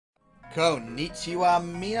Konnichiwa,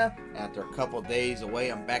 Mina. After a couple days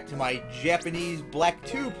away, I'm back to my Japanese Black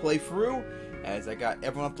 2 playthrough, as I got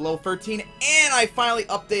everyone up to level 13, and I finally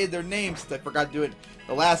updated their names, since I forgot to do it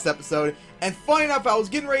the last episode. And funny enough, I was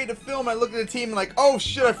getting ready to film, I looked at the team and like, oh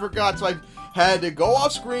shit, I forgot, so I had to go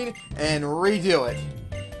off screen and redo it.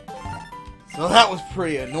 So that was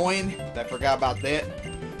pretty annoying, I forgot about that.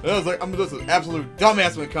 I was like, I'm just an absolute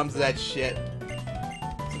dumbass when it comes to that shit.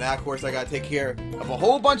 So now, of course, I gotta take care of a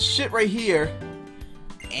whole bunch of shit right here.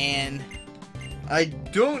 And I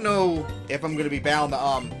don't know if I'm gonna be bound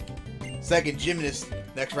to, second gym in this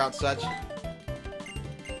next round such.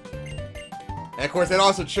 And of course, that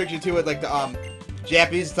also tricks you too with, like, the,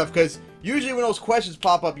 Japanese stuff, because usually when those questions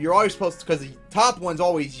pop up, you're always supposed to, because the top one's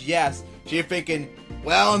always yes. So you're thinking,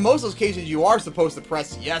 well, in most of those cases, you are supposed to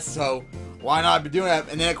press yes, so why not be doing that?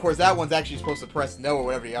 And then, of course, that one's actually supposed to press no, or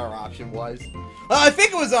whatever the other option was. I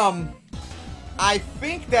think it was, I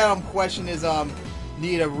think that, question is,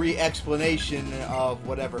 need a re-explanation of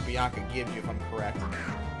whatever Bianca gives you, if I'm correct.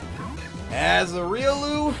 As a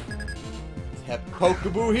Riolu,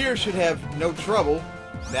 Pokeboo here should have no trouble.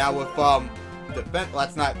 Now with, defense, well,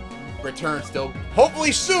 that's not return still.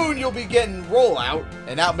 Hopefully soon you'll be getting rollout,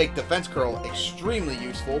 and that'll make Defense Curl extremely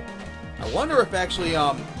useful. I wonder if actually,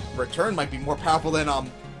 return might be more powerful than,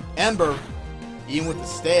 Ember, even with the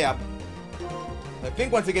stab. I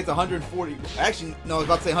think once it gets 140, actually, no, I was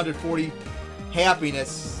about to say 140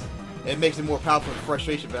 happiness, it makes it more powerful than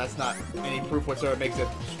frustration, but that's not any proof whatsoever it makes it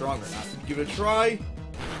stronger. Now, give it a try.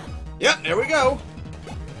 Yep, there we go.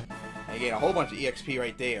 I get a whole bunch of EXP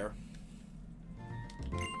right there.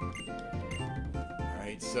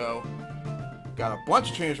 Alright, so, got a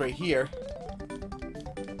bunch of trainers right here.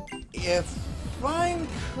 If I'm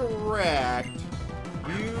correct,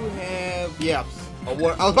 you have, yeah, I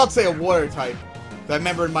was about to say a water type. I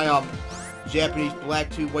remember in my Japanese Black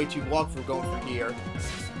 2 Way 2 walkthrough going for here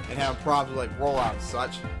and having problems with like rollout and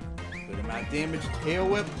such. Good amount of damage, tail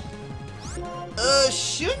whip.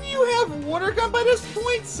 Shouldn't you have water gun by this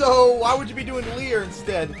point? So why would you be doing Leer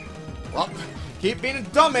instead? Well, keep being a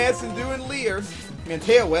dumbass and doing Leer and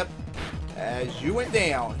tail whip as you went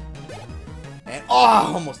down. And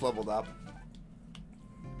almost leveled up.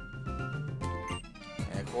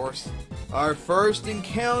 And of course, our first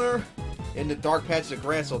encounter in the dark patches of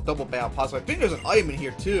grass, so double battle possible. I think there's an item in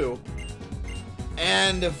here too.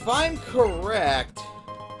 And if I'm correct,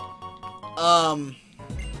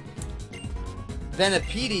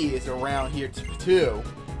 Venipede is around here too.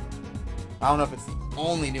 I don't know if it's the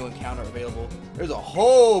only new encounter available. There's a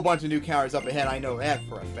whole bunch of new encounters up ahead, I know that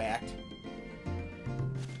for a fact.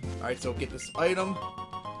 Alright, so get this item.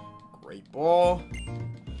 Great ball.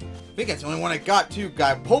 I think that's the only one I got too.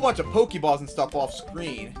 Got a whole bunch of Pokeballs and stuff off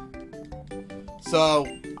screen. So,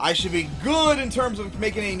 I should be good in terms of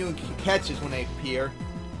making any new catches when they appear.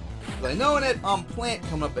 But I know in that plant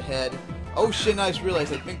coming up ahead. Oh shit, I just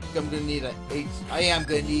realized I think I'm gonna need I am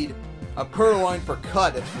gonna need a Purloin for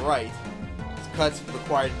cut, that's right. This cut's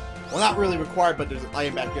required, well, not really required, but there's an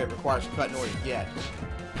item back there that requires cut in order to get.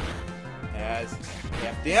 As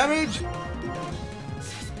half damage.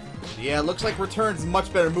 Yeah, looks like Return's a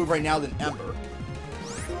much better move right now than Ember.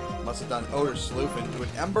 Must have done Odor Sleuth and do an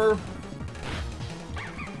Ember.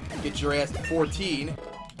 Get your ass to 14.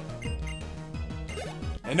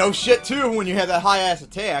 And no shit too when you have that high ass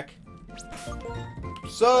attack.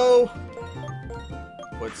 So,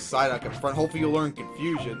 put Psyduck in front. Hopefully you'll learn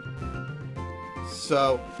Confusion.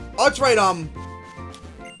 So, oh, that's right,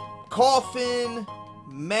 Coffin,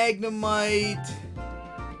 Magnemite.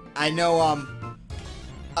 I know,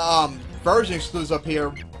 version exclusives up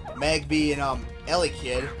here, Magby and,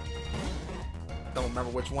 Elekid. Don't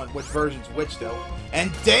remember which version's which though.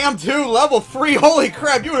 And damn too, level 3, holy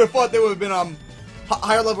crap, you would have thought there would have been,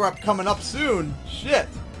 higher level up coming up soon. Shit.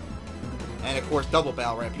 And of course, double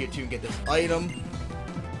battle right up here too, and get this item.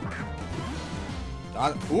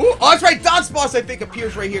 Ooh, oh, that's right, Dunsparce I think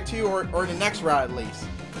appears right here too, or in the next round at least.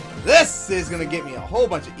 This is gonna get me a whole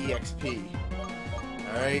bunch of EXP.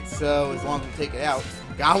 Alright, so as long as we take it out.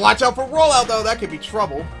 Gotta watch out for rollout though, that could be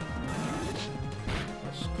trouble.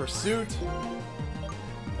 Pursuit.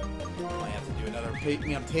 I have to do another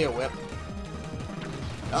tail whip.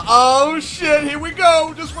 Oh shit, here we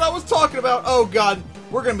go! Just what I was talking about. Oh god,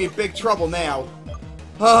 we're gonna be in big trouble now.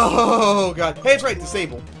 Oh god. Hey, it's right,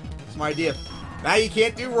 disable. That's my idea. Now you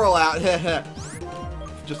can't do rollout.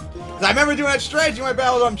 Just, I remember doing that strategy when I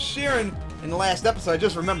battled Sheeran in the last episode. I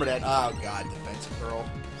just remember that. Oh god, Defense Curl.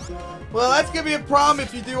 Well, that's gonna be a problem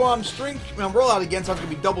if you do strength rollout again, so it's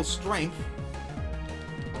gonna be double strength.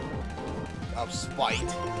 Of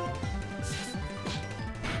spite.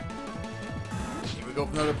 we go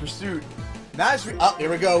for another pursuit. Not as oh, here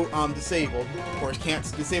we go. Disabled. Of course, can't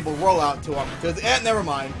disable rollout until because never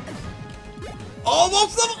mind.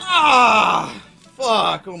 Almost level. Ah,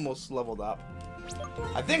 fuck! Almost leveled up.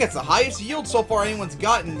 I think it's the highest yield so far anyone's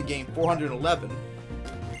gotten in the game. 411.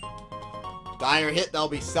 Dire hit. That'll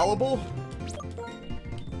be sellable.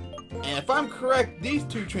 And if I'm correct, these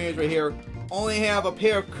two trainers right here only have a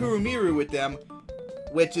pair of Kurumiru with them,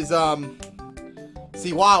 which is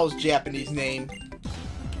Siwao's Japanese name.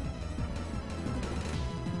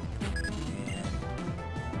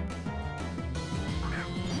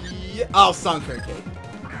 Yeah. Oh, Sunkern Cake.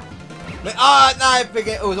 Nah, I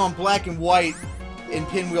figured it was on black and white in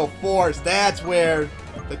Pinwheel Force. That's where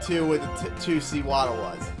the two with the two Siwato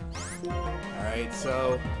was. Alright,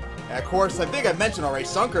 so of course, I think I mentioned already,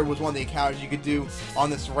 Sunkern was one of the encounters you could do on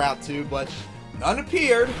this route too, but none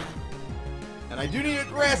appeared. And I do need a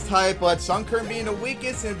grass type, but Sunkern being the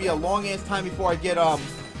weakest, it'd be a long ass time before I get a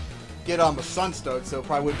Sunstone, so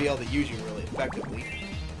probably wouldn't be able to use you really effectively.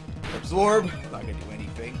 Absorb, not gonna do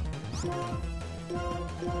anything.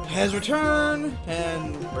 Has return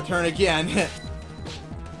and return again.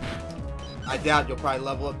 I doubt you'll probably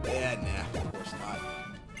level up. Nah, of course not.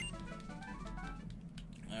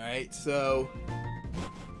 Alright, so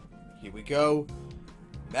here we go.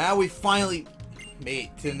 Now we finally made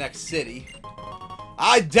it to the next city.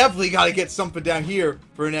 I definitely gotta get something down here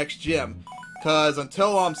for the next gym. Cause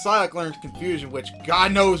until Psylocke learns Confusion, which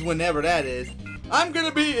God knows whenever that is, I'm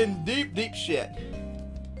gonna be in deep, deep shit.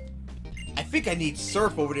 I think I need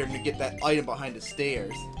Surf over there to get that item behind the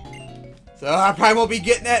stairs. So I probably won't be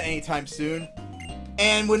getting that anytime soon.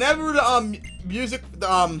 And whenever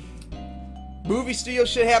the movie studio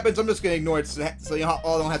shit happens, I'm just gonna ignore it so you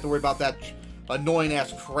don't have to worry about that annoying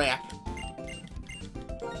ass crap.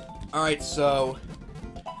 Alright, so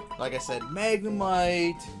like I said,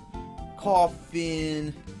 Magnemite,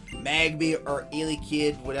 Coffin, Magby, or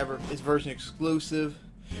Kid, whatever is version exclusive.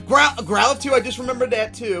 Growlithe 2, I just remembered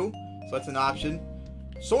that too. So that's an option.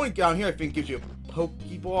 Someone down here I think gives you a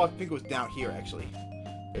Pokeball. I think it was down here actually.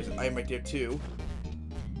 There's an item right there too.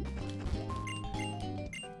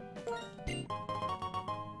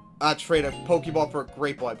 I trade a Pokeball for a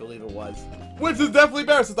Great Ball, I believe it was. Which is definitely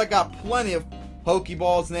better since I got plenty of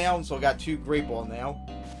Pokeballs now, so I got 2 Great Ball now.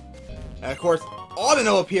 And of course,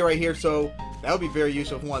 Audino appear right here, so that would be very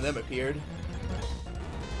useful if one of them appeared.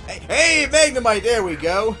 Hey, Magnemite, there we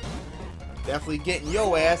go. Definitely getting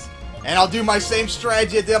yo ass. And I'll do my same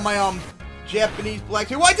strategy I did on my Japanese Black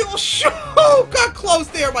 2. Why did got close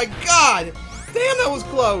there, my god! Damn, that was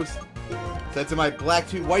close. So that's in my Black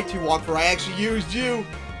 2, White 2 walk where I actually used you,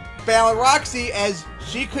 Battle Roxy, as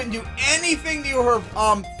she couldn't do anything to her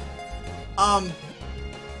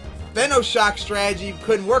Venoshock strategy.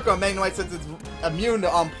 Couldn't work on Magnemite since it's immune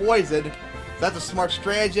to poison. So that's a smart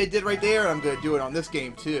strategy I did right there, and I'm gonna do it on this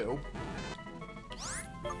game too.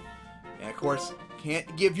 And of course,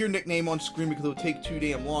 can't give your nickname on screen because it will take too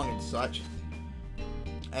damn long and such.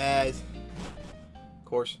 As, of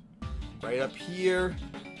course, right up here.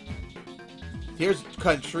 Here's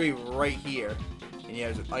country right here. And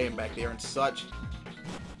yeah, there's an item back there and such.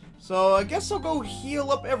 So I guess I'll go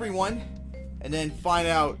heal up everyone. And then find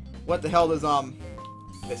out what the hell does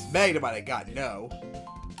this Magnemite I got. No.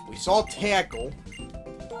 We saw Tackle.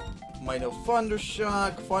 Might know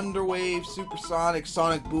Thundershock, Thunder Wave, Supersonic,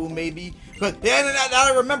 Sonic Boom maybe. But then now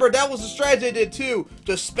I remember that was the strategy I did too.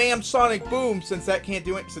 Just spam Sonic Boom since that can't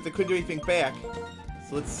do it, since it couldn't do anything back.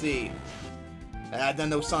 So let's see. I don't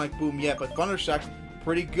know Sonic Boom yet, but Thundershock's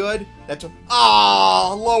pretty good. That's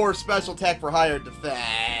a lower special attack for higher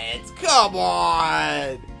defense. Come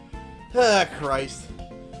on. Ah, Christ.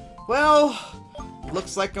 Well,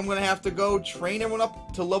 looks like I'm gonna have to go train everyone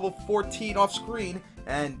up to level 14 off screen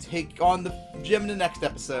and take on the gym in the next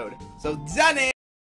episode. So, done it!